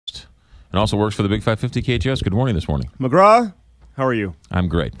and also works for the Big 550 KTRS. Good morning this morning. McGraw, how are you? I'm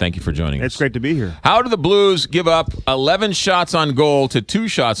great. Thank you for joining us. It's great to be here. How did the Blues give up 11 shots on goal to 2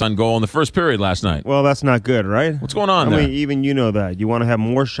 shots on goal in the first period last night? Well, that's not good, right? What's going on there? I mean, even you know that. You want to have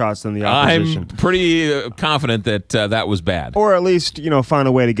more shots than the opposition. I'm pretty confident that that was bad. Or at least, find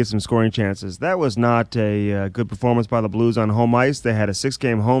a way to get some scoring chances. That was not a good performance by the Blues on home ice. They had a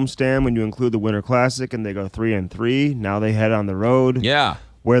 6-game homestand when you include the Winter Classic, and they go 3-3. Now they head on the road. Yeah.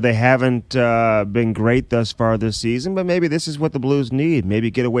 Where they haven't been great thus far this season, but maybe this is what the Blues need. Maybe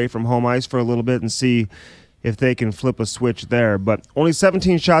get away from home ice for a little bit and see if they can flip a switch there. But only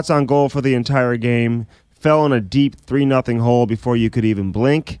 17 shots on goal for the entire game. Fell in a deep 3-0 hole before you could even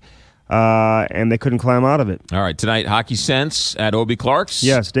blink, and they couldn't climb out of it. All right, tonight, Hockey Sense at Obie Clark's.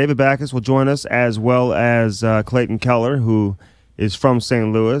 Yes, David Backus will join us, as well as Clayton Keller, who is from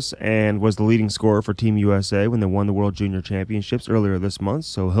St. Louis and was the leading scorer for Team USA when they won the World Junior Championships earlier this month.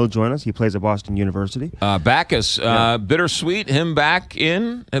 So he'll join us. He plays at Boston University. Backus, bittersweet, him back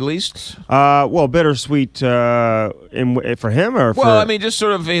in, at least? Well, bittersweet for him or for... Well, I mean, just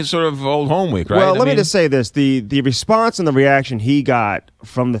sort of old home week, right? Well, let me just say this. The response and the reaction he got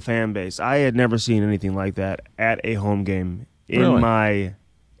from the fan base, I had never seen anything like that at a home game in my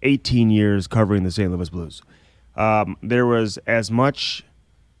 18 years covering the St. Louis Blues. There was as much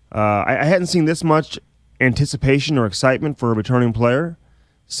I hadn't seen this much anticipation or excitement for a returning player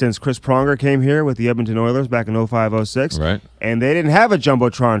since Chris Pronger came here with the Edmonton Oilers back in 05-06. Right. And they didn't have a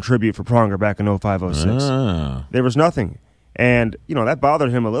Jumbotron tribute for Pronger back in 05-06. There was nothing. And, that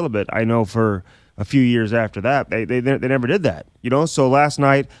bothered him a little bit. I know for a few years after that, they never did that. So last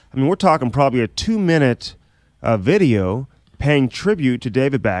night, we're talking probably a 2-minute video paying tribute to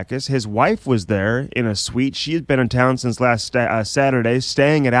David Backus. His wife was there in a suite. She had been in town since last Saturday,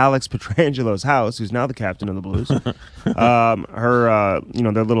 staying at Alex Petrangelo's house, who's now the captain of the Blues.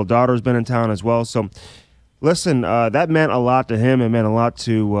 Their little daughter's been in town as well. So, listen, that meant a lot to him. It meant a lot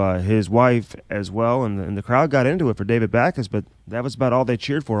to his wife as well, and the crowd got into it for David Backus, but that was about all they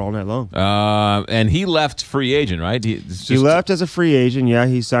cheered for all night long. And he left free agent, right? He left as a free agent, yeah.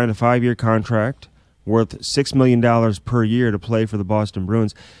 He signed a 5-year contract worth $6 million per year to play for the Boston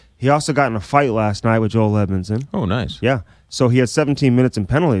Bruins. He also got in a fight last night with Joel Edmondson. Oh, nice. Yeah. So he had 17 minutes in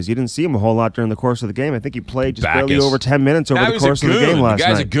penalties. You didn't see him a whole lot during the course of the game. I think he played just barely over 10 minutes over the course of the game last night.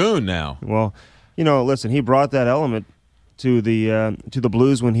 The guy's a goon now. Well, listen, he brought that element to the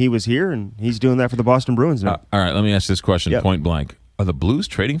Blues when he was here, and he's doing that for the Boston Bruins now. All right, let me ask this question point blank. Are the Blues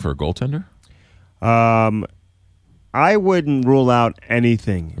trading for a goaltender? I wouldn't rule out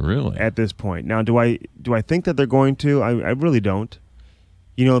anything at this point. Now, do I think that they're going to? I really don't.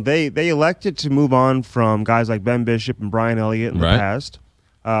 They elected to move on from guys like Ben Bishop and Brian Elliott in the past,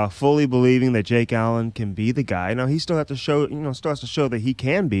 fully believing that Jake Allen can be the guy. Now, he still has to show that he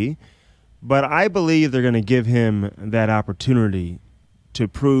can be, but I believe they're going to give him that opportunity to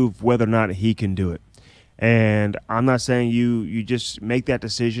prove whether or not he can do it. And I'm not saying you just make that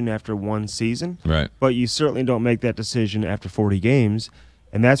decision after one season, right? But you certainly don't make that decision after 40 games,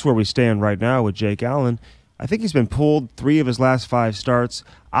 and that's where we stand right now with Jake Allen. I think he's been pulled 3 of his last 5 starts.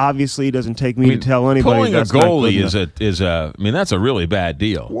 Obviously, it doesn't take me to tell anybody pulling that's a goalie that's a really bad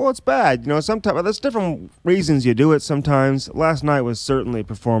deal. Well, it's bad. Sometimes there's different reasons you do it. Sometimes last night was certainly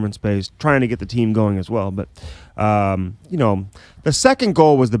performance-based, trying to get the team going as well. But the second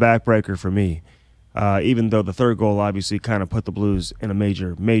goal was the backbreaker for me. Even though the third goal obviously kind of put the Blues in a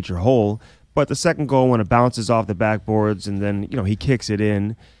major hole. But the second goal, when it bounces off the backboards and then, he kicks it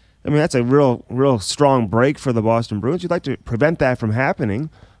in, that's a real strong break for the Boston Bruins. You'd like to prevent that from happening,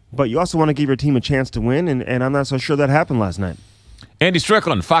 but you also want to give your team a chance to win, and I'm not so sure that happened last night. Andy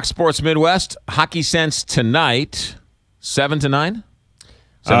Strickland, Fox Sports Midwest, Hockey Sense tonight, 7 to 9?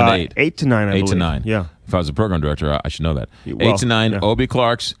 7 to 8? 8 to 9, I believe. 8 to 9. Yeah. If I was a program director, I should know that. 8 to 9, Obie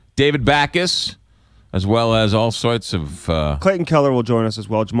Clark's, David Backus, as well as all sorts of... Clayton Keller will join us as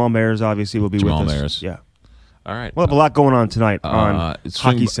well. Jamal Mayers, obviously, will be with us. Jamal Mayers. Yeah. All right. We'll have a lot going on tonight on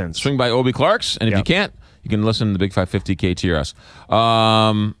Hockey Sense. Swing by Obie Clark's, and if you can't, you can listen to the Big 550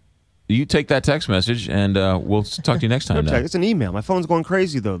 KTRS. You take that text message, and we'll talk to you next time. It's an email. My phone's going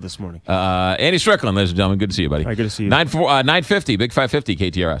crazy, though, this morning. Andy Strickland, ladies and gentlemen. Good to see you, buddy. All right, good to see you. 950, Big 550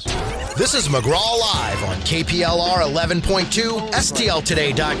 KTRS. This is McGraw Live on KPLR 11.2,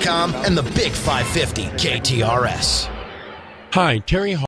 STLtoday.com, and the Big 550 KTRS. Hi, Terry